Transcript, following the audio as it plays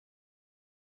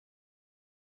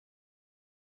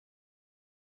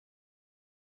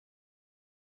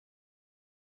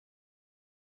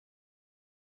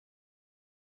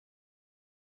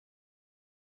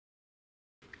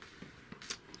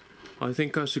I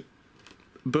think I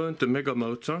burnt the mega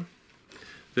motor.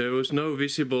 There was no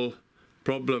visible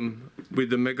problem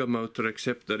with the mega motor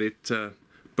except that it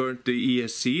burnt the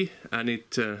ESC and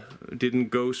it didn't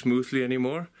go smoothly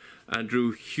anymore and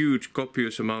drew huge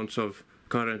copious amounts of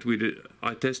current with it.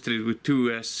 I tested it with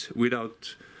 2S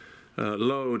without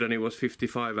load and it was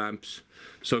 55 amps.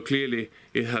 So clearly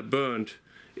it had burned.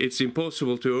 It's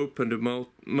impossible to open the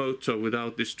motor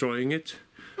without destroying it.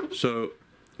 So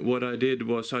what I did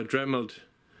was I dremeled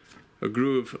a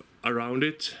groove around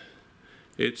it.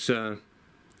 It's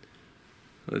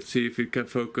let's see if we can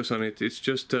focus on it. It's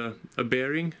just a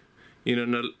bearing in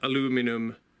an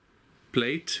aluminum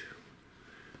plate.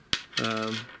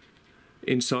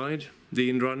 Inside the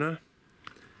inrunner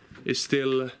is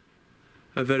still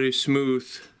a very smooth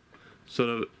sort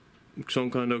of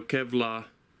some kind of Kevlar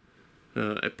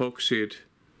epoxied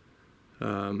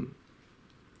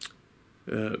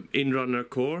inrunner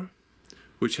core,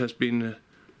 which has been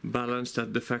balanced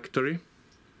at the factory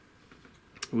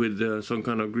with some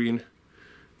kind of green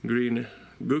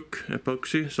gook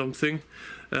epoxy something.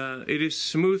 It is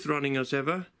smooth running as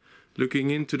ever.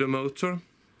 Looking into the motor,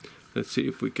 let's see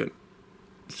if we can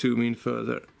zoom in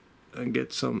further and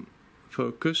get some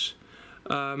focus.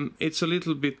 It's a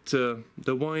little bit,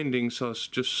 the windings are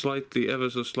just slightly, ever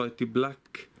so slightly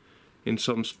black in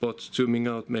some spots. Zooming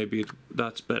out, maybe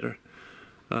that's better.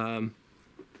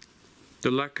 The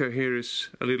lacquer here is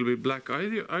a little bit black. I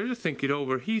just think it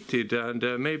overheated, and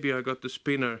maybe I got the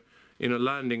spinner in a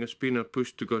landing, a spinner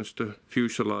pushed against the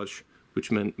fuselage,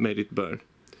 which made it burn.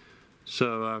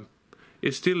 So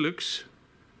it still looks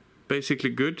basically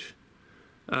good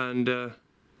and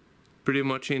pretty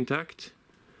much intact,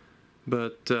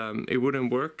 but it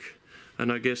wouldn't work.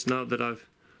 And I guess now that I've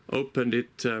opened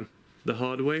it the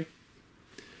hard way,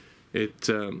 it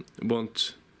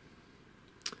won't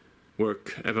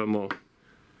work evermore.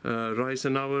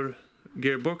 Reisenauer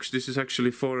gearbox. This is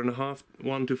actually 4.5,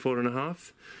 1 to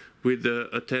 4.5, with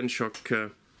a Tenshock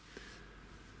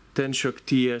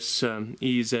TS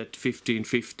EZ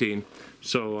 1515.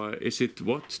 So is it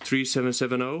what,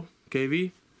 3770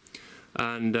 kV?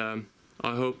 And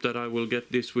I hope that I will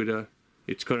get this with a.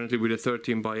 It's currently with a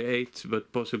 13 by 8,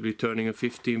 but possibly turning a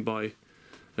 15 by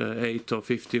 8 or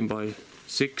 15 by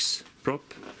 6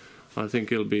 prop. I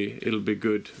think it'll be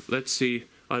good. Let's see.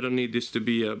 I don't need this to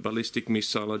be a ballistic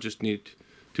missile. I just need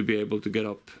to be able to get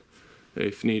up,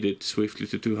 if needed, swiftly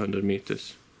to 200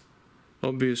 meters.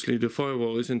 Obviously the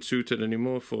firewall isn't suited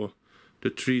anymore for the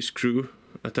 3-screw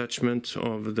attachment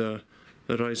of the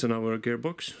Reisenauer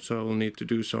gearbox, so I will need to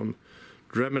do some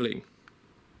dremeling.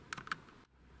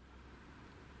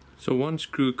 So one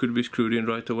screw could be screwed in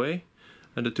right away,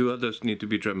 and the two others need to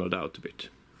be dremeled out a bit.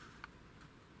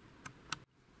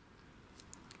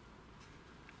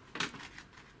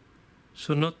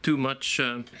 So not too much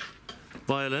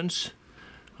violence.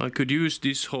 I could use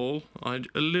this hole. I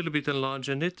a little bit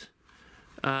enlarged it.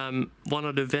 One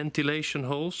of the ventilation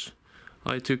holes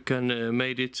I took and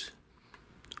made it,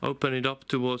 open it up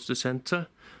towards the center,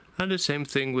 and the same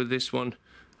thing with this one.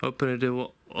 Open it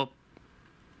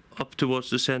up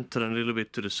towards the center and a little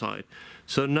bit to the side.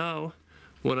 So now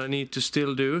what I need to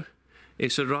still do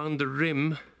is around the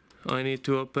rim I need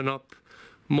to open up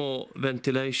more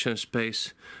ventilation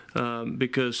space,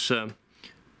 because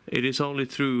it is only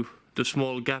through the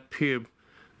small gap here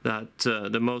that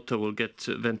the motor will get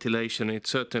ventilation. It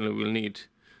certainly will need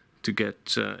to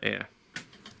get air.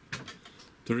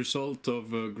 The result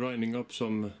of grinding up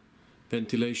some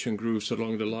ventilation grooves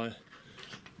along the line,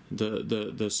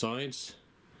 the sides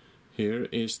here,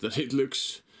 is that it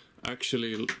looks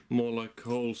actually more like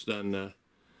holes than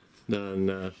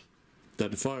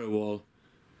firewall.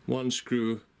 1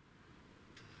 screw,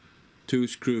 2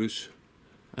 screws,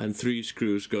 and 3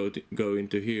 screws go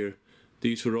into here.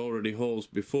 These were already holes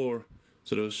before,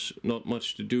 so there's not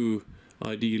much to do.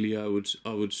 Ideally, I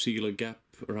would seal a gap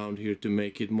around here to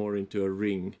make it more into a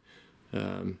ring,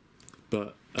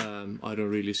 but I don't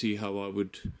really see how I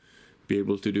would be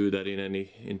able to do that in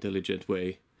any intelligent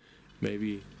way.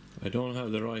 Maybe I don't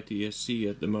have the right ESC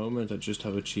at the moment. I just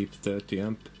have a cheap 30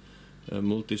 amp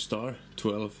multi-star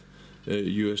 12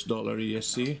 US dollar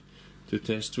ESC to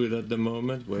test with at the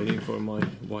moment, waiting for my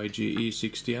YGE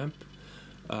 60 amp.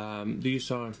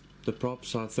 The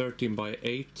props are 13 by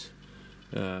 8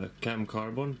 cam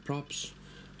carbon props,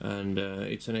 and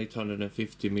it's an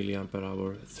 850 milliampere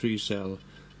hour 3-cell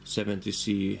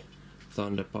 70C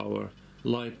thunder power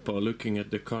LiPo. Looking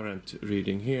at the current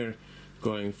reading here,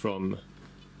 going from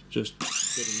just getting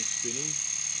it spinning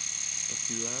a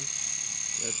few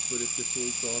amps. Let's put it to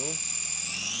full throttle.